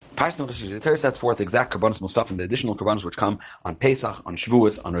The Torah sets forth the exact karbanos musaf and the additional karbanos which come on Pesach, on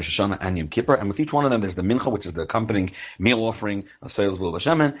Shavuos, on Rosh Hashanah, and Yom Kippur. And with each one of them, there's the mincha, which is the accompanying meal offering of sales will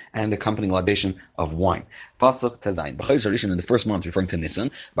b'shemen, and the accompanying libation of wine. Pasuk Tezayin. B'chodesh Rishon in the first month, referring to Nisan.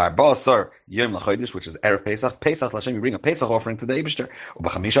 Ba'arba asar Yom Lachodesh, which is Erev Pesach. Pesach Lashem, you bring a Pesach offering to the Eibishter.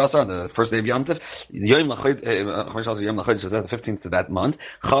 U'b'chamisha asar, on the first day of Yom Tov. Yom Lachodesh is the 15th of that month.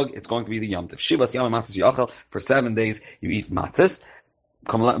 Chag, it's going to be the Yom Tov. Shivas Yom Matzos Yachal. For 7 days, you eat matzahs.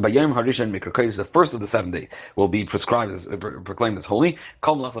 By Yom Harishan Mikra Kodesh, the first of the 7 days, will be proclaimed as holy.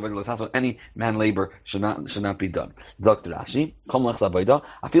 Any man labor should not be done. Zok Rashi,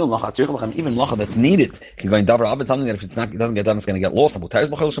 even lacha that's needed can go in davar aved, something that if it doesn't get done, it's going to get lost.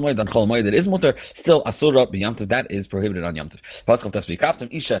 That is mutter, still asura b'yamtiv, that is prohibited on yamtiv. Pasuk Tasvi Kraftim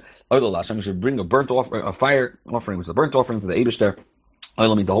Isha Oil Hashem, you should bring a burnt offering, a fire offering, which is a burnt offering to the Eibishter.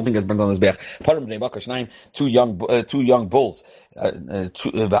 Oil means the whole thing gets burnt on his back. Parim bnei bakar shnayim, two young bulls, v'ay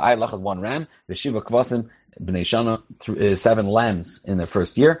lachad, one ram, v'shiva kvasim bnei shana, 7 lambs in their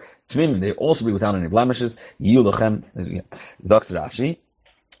first year. Tmim, they also be without any blemishes. Yiyu lachem, Zakt Rashi,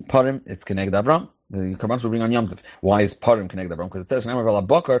 Parim, it's keneged Avram. The karbanos will bring on Yom Tov. Why is Parim keneged Avram? Because it says, Shneimar v'ala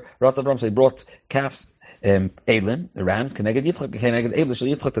bakar, Ratz Avram, so they brought calves. Eilin, the rams, keneged Yitzchak, keneged Eilish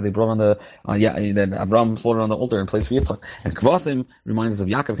Yitzchak, that they brought on that Avram slaughtered on the altar in place of Yitzchak. And Kvasim reminds us of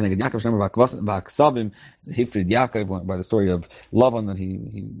Yaakov, keneged Yaakov, remember Vaksavim, Hifrid Yaakov, by the story of Lavan, that he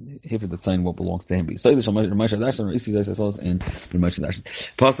Hifrid that saying what belongs to him. So this is Moshe Dashan, Isi Zayas and Moshe Dashan.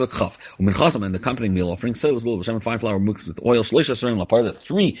 Pasuk Chav, Uminchasam, and the accompanying meal offering, sales will b'shem, fine flour mixed with oil, Shloisha Srein Lapar, that's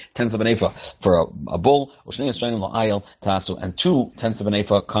 3/10 of an ephah for a bull, Ushnei Srein La'ayel Tasu, and 2/10 of an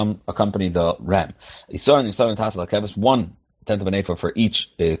ephah accompany the ram. And Yisrael Tasal Kevis, 1/10 of an ephah for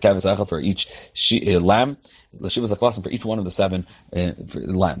each Kevis Echad, for each lamb, L'shivas Akvasim, for each one of the 7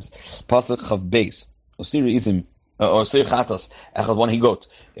 lambs. Pasuk Chav Beis, Osiri Izim, or Sir Chatos Echad, one he goat,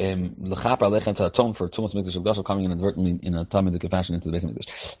 L'chapar Alechem, to atone for Tumas Mikdash L'Gdash, coming inadvertently in a Talmudic fashion into the base of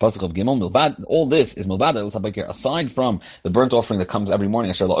Mikdash. Pasuk of Gimel Milbad, all this is Milbad El, aside from the burnt offering that comes every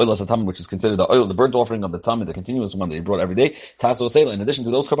morning, Asher La'oil HaTamid, which is considered the oil, the burnt offering of the Tamid, the continuous one that you brought every day. Taso Seila, in addition to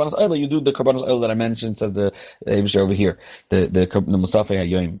those Karbanos Oil, you do the Karbanos Oil that I mentioned, says the Eibishter over here, the Musafei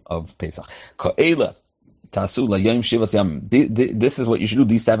HaYoim of Pesach. Ka'ela Tasu la Yom Shivas Yam. This is what you should do.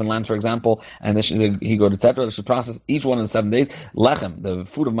 These 7 lambs, for example, and he go to Tetra. They should process each one in 7 days. Lechem, the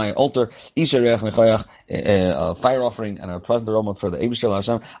food of my altar. Isha Reach Nechoyach, a fire offering and a pleasant aroma for the Eibishter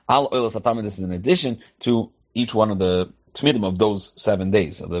Hashem. Al Oil Satamid. This is in addition to each one of the Tmidim of those 7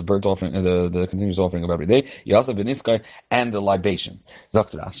 days of the burnt offering, the continuous offering of every day. Yasa V'Niskai, and the libations.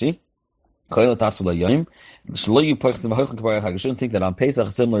 Zakt Rashi. You shouldn't think that on Pesach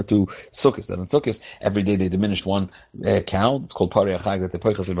is similar to Sukkot. That on Sukkot, every day they diminished 1 cow. It's called Pari Achag, that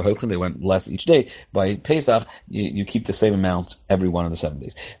they went less each day. By Pesach, you keep the same amount every one of the 7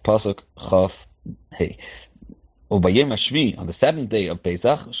 days. Pasuk Chaf Hey. On the 7th day of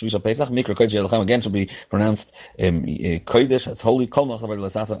Pesach, Shvisha Pesach, Mikra Kodesh again should be pronounced Kodesh, as holy.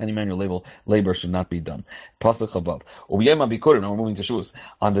 Any manual labor should not be done. Pasuk Chavav. Now we're moving to Shavuos.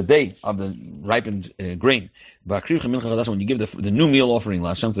 On the day of the ripened grain, when you give the new meal offering,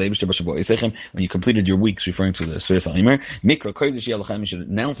 when you completed your weeks, referring to the Sfiras HaOmer, Mikra Kodesh you should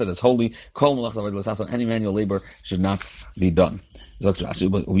announce it as holy. Any manual labor should not be done. Shavuos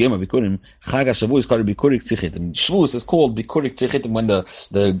is called Bikurik Tzichitim when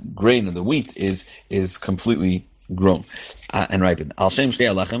the grain and the wheat is completely grown and ripened. Al Shem Shtei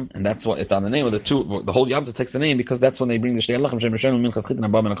Alechem, and that's what it's on the name of the two. The whole Yom Tov takes the name because that's when they bring the Shtei Alechem. Shem Rishon Minchas Chitin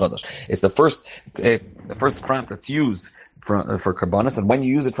Abba Ben Chadash. It's the first crop that's used for karbanos, and when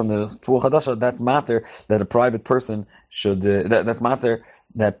you use it from the Tvul Chadasha, that's matter that a private person should. That's matter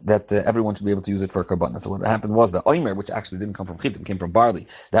that everyone should be able to use it for karbanos. So what happened was the oimer, which actually didn't come from chitim, came from barley.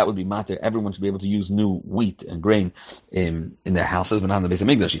 That would be matter. Everyone should be able to use new wheat and grain in their houses, but not in the base of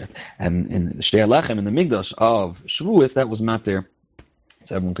Mikdash yet. And in Shtei Alechem, in the Mikdash of Shavuos, that was matter.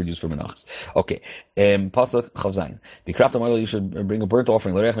 So everyone could use for menachas. Okay. Pasuk Chav Zayin. The craft of oil, you should bring a burnt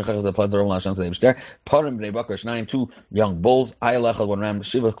offering. L'reich nechachas a pleasant aroma l'Hashem to the Eibishter. Parim bnei bakar shnayim, 2 young bulls. Ayel echad, 1 ram.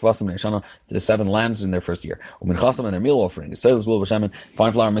 Shiva kvasim bnei shana, 7 lambs in their first year. Uminchasam, and their meal offering. Seilas will b'shemen,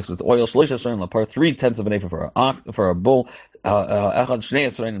 fine flour mixed with oil. Shloisha srein lapar, 3/10 of an ephah for a bull. Echad shnei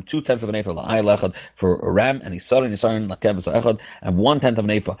esrein, and 2/10 of an ephah la'ayel echad for a ram. And isarin lakeves echad, and 1/10 of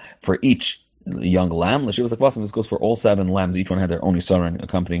an ephah for each young lamb. L'shivas akvasim, this goes for all 7 lambs. Each one had their own isaron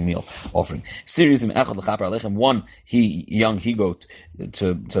accompanying meal offering. Series in echad l'chapar alechem, 1 young he goat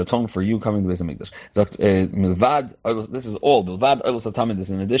to atone for you coming to the Beis Hamikdash. This is all milvad oilus tamid. This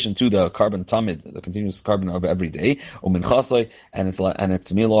is in addition to the carbon tamid, the continuous carbon of every day. And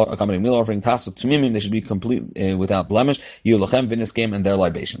it's meal accompanying meal offering. Tasuk tumimim, they should be complete without blemish. Yulachem v'niskeim and their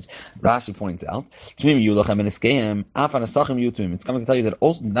libations. Rashi points out tumimim yulachem v'niskeim afan asachim yutumim. It's coming to tell you that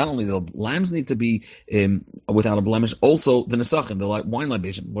also not only the lambs need to be without a blemish, also the nesachim, the wine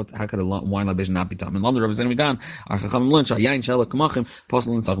libation. How could a wine libation not be tam? And Rabbi Zeni Migan, our chacham lunch, yain shelach kamachim,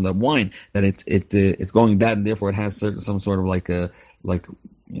 posel and that wine that it's going bad and therefore it has some sort of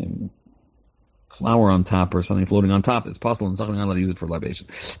flour on top or something floating on top. It's possible and something not allowed to use it for libation.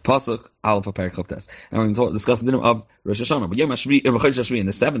 Pasuk Aleph Perek Chav Tes. And we're going to discuss the dinner of Rosh Hashanah. But Yom Hashvi in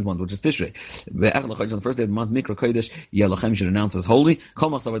the 7th month, which is Tishrei, on the first day of the month, Mikra Kodesh Yelachem should announce as holy.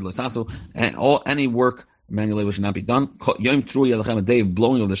 Kol Machsavad Losasu, and any work manual labor should not be done. Yom Tru Yelachem, a day of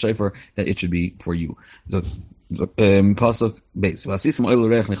blowing of the shofar, that it should be for you. So, Pasuk base. You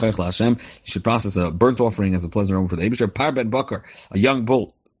should process a burnt offering as a pleasant aroma for the Eibusher. Par ben bakar, a young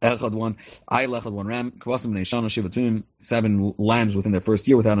bull. Echad one, Ayil echad one ram. Kvasim neishana shivatum, 7 lambs within their first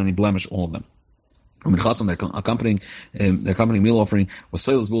year without any blemish, all of them. The accompanying meal offering was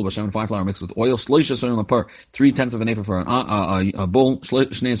soil's bull b'shem and 5 flour mixed with oil. Shloisha soil on par, 3/10 of an ephah for a bull.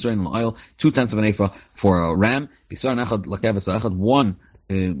 Shnei soil on oil, 2/10 of an ephah for a ram. Bisar echad lakeves echad,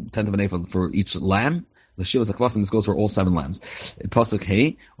 1/10 of an ephah for each lamb. The Shivas HaKvasim, this goes for all 7 lambs. Pasuk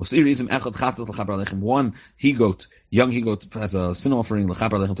Hey, one he-goat, young he-goat as a sin offering,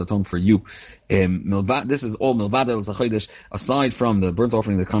 to atone for you. This is all milvad el Chodesh, aside from the burnt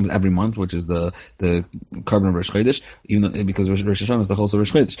offering that comes every month, which is the carbon of Rosh Chodesh, because Rosh Hashanah is the whole of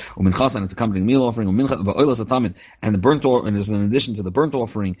Rosh Chodesh. Uminchasan, it's accompanying meal offering, and the burnt offering is in addition to the burnt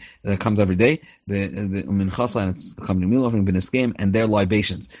offering that comes every day. The Uminchasan, it's accompanying meal offering, V'niskeim, and their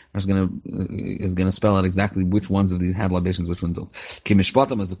libations. Is going to spell out exactly which ones of these have libations, which ones don't.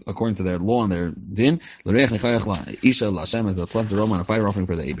 Kimishpatam is according to their law and their din. Isha Lashem is a pleasant aroma and a fire offering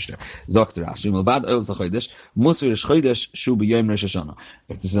for the Eibishter. Zokter Rashi Milvad Oil Zachodesh Musar Rosh Chodesh Shu B'Yom Rosh Hashanah.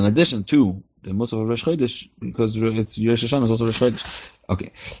 It is in addition to the Musar of Rosh Chodesh because it's Rosh Hashanah is also Rosh Chodesh.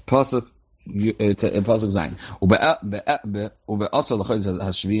 Okay, Pasuk Zayin. Also the Chodesh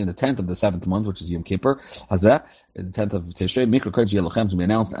Hashvi in the 10th of the 7th month, which is Yom Kippur. Hazeh, the 10th of Tishrei, Mikra Kodesh Yelachem to be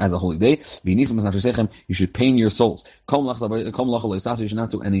announced as a holy day. V'nisim is nafshechem. You should pain your souls. Kom lachol loisasu. You should not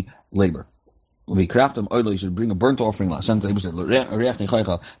do any labor. We craft them oil. You should bring a burnt offering. Plus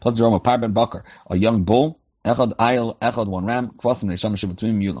the aroma par ben bakar, a young bull. Echad ayil, echad 1 ram. Kvasim neishana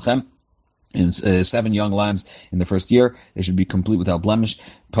shivatum yulachem. And 7 young lambs in the first year. They should be complete without blemish.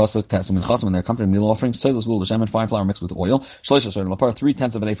 Pasuk Tasim and Chasim and their accompanying meal offering. Soilus wool b'shem and 5 flour mixed with oil. Shloisha soil lapar,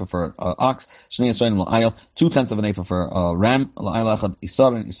 3/10 of an ephah for ox. Shnei soil la'ayil, 2/10 of an ephah for ram. La'ayil echad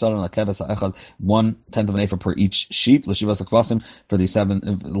isarin la'keves echad, 1/10 of an ephah per each sheep. L'shivas akvasim for the 7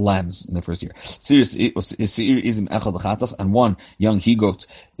 lambs in the first year. Seir izim echad l'chatas, and 1 young he-goat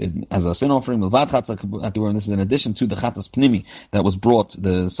as a sin offering. L'vad chatas and this is in addition to the chatas pnimi that was brought,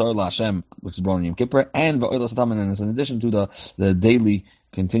 the sar la'ashem, which is brought in Yom Kippur, and va'oilas hatamin, and it's in addition to the daily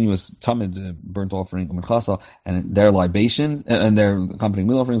continuous tamid burnt offering and their libations and their accompanying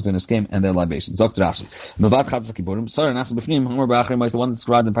meal offerings, v'niskeim, and their libations. Zok Rashi, milvad chatas kipurim, sorry, nasa b'fnim, homer b'achrim mois, the one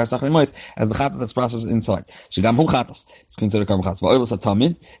described in Parsach mois as the chatas that's processed inside. Shigam hu chatas, it's considered carbon chatas. Va'oilas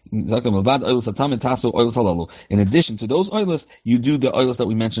hatamid, zok milvad oilas hatamid tasu oilas halalu. In addition to those oilas, you do the oilas that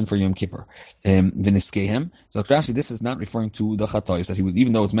we mentioned for Yom Kippur. V'niskeim, Zok Rashi, this is not referring to the chatayos that he would,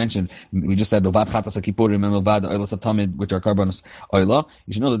 even though it's mentioned, we just said milvad chatas kipurim and milvad oilas hatamid, which are carbonos oila.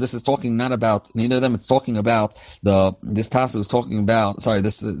 You should know that this is talking not about neither of them. It's talking about this tasu is talking about.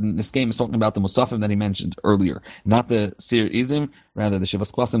 This game is talking about the musafim that he mentioned earlier, not the Sir Izim, rather the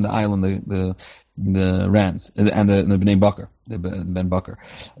Shivas Klasim, the Ayil, and the rams and the Bnei Bakar, the Ben Bakar.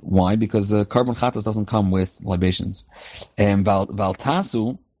 Why? Because the carbon chatas doesn't come with libations. And val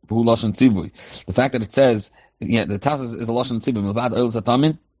tasu hu lashon tzivui. The fact that it says the tasu is a lashon tzivui. Milvad oil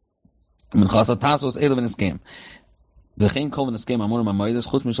zatamin. Minchas tasu is elav in this game. So being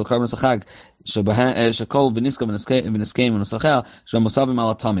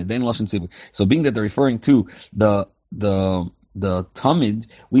that they're referring to the tamid,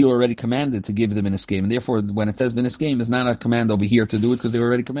 we were already commanded to give them in a scheme, and therefore when it says v'niskeim, is not a command over here to do it, because they were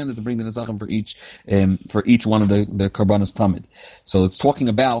already commanded to bring the nesachim for each one of the karbanos tamid. So it's talking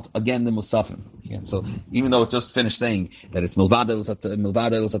about again the musafim. Again, so even though it just finished saying that it's milvad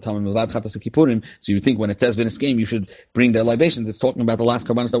chatas kipurim, so you think when it says v'niskeim you should bring their libations, it's talking about the last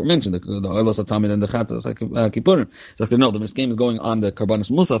karbanos that were mentioned, the oilos tamid and the chatas kipurim. So no, the v'niskeim is going on the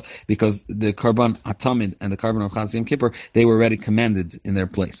karbanos musaf, because the karban atamid and the karban of chatas yom kippur, they were already commanded in their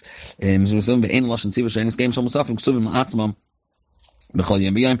place.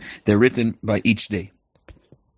 They're written by each day.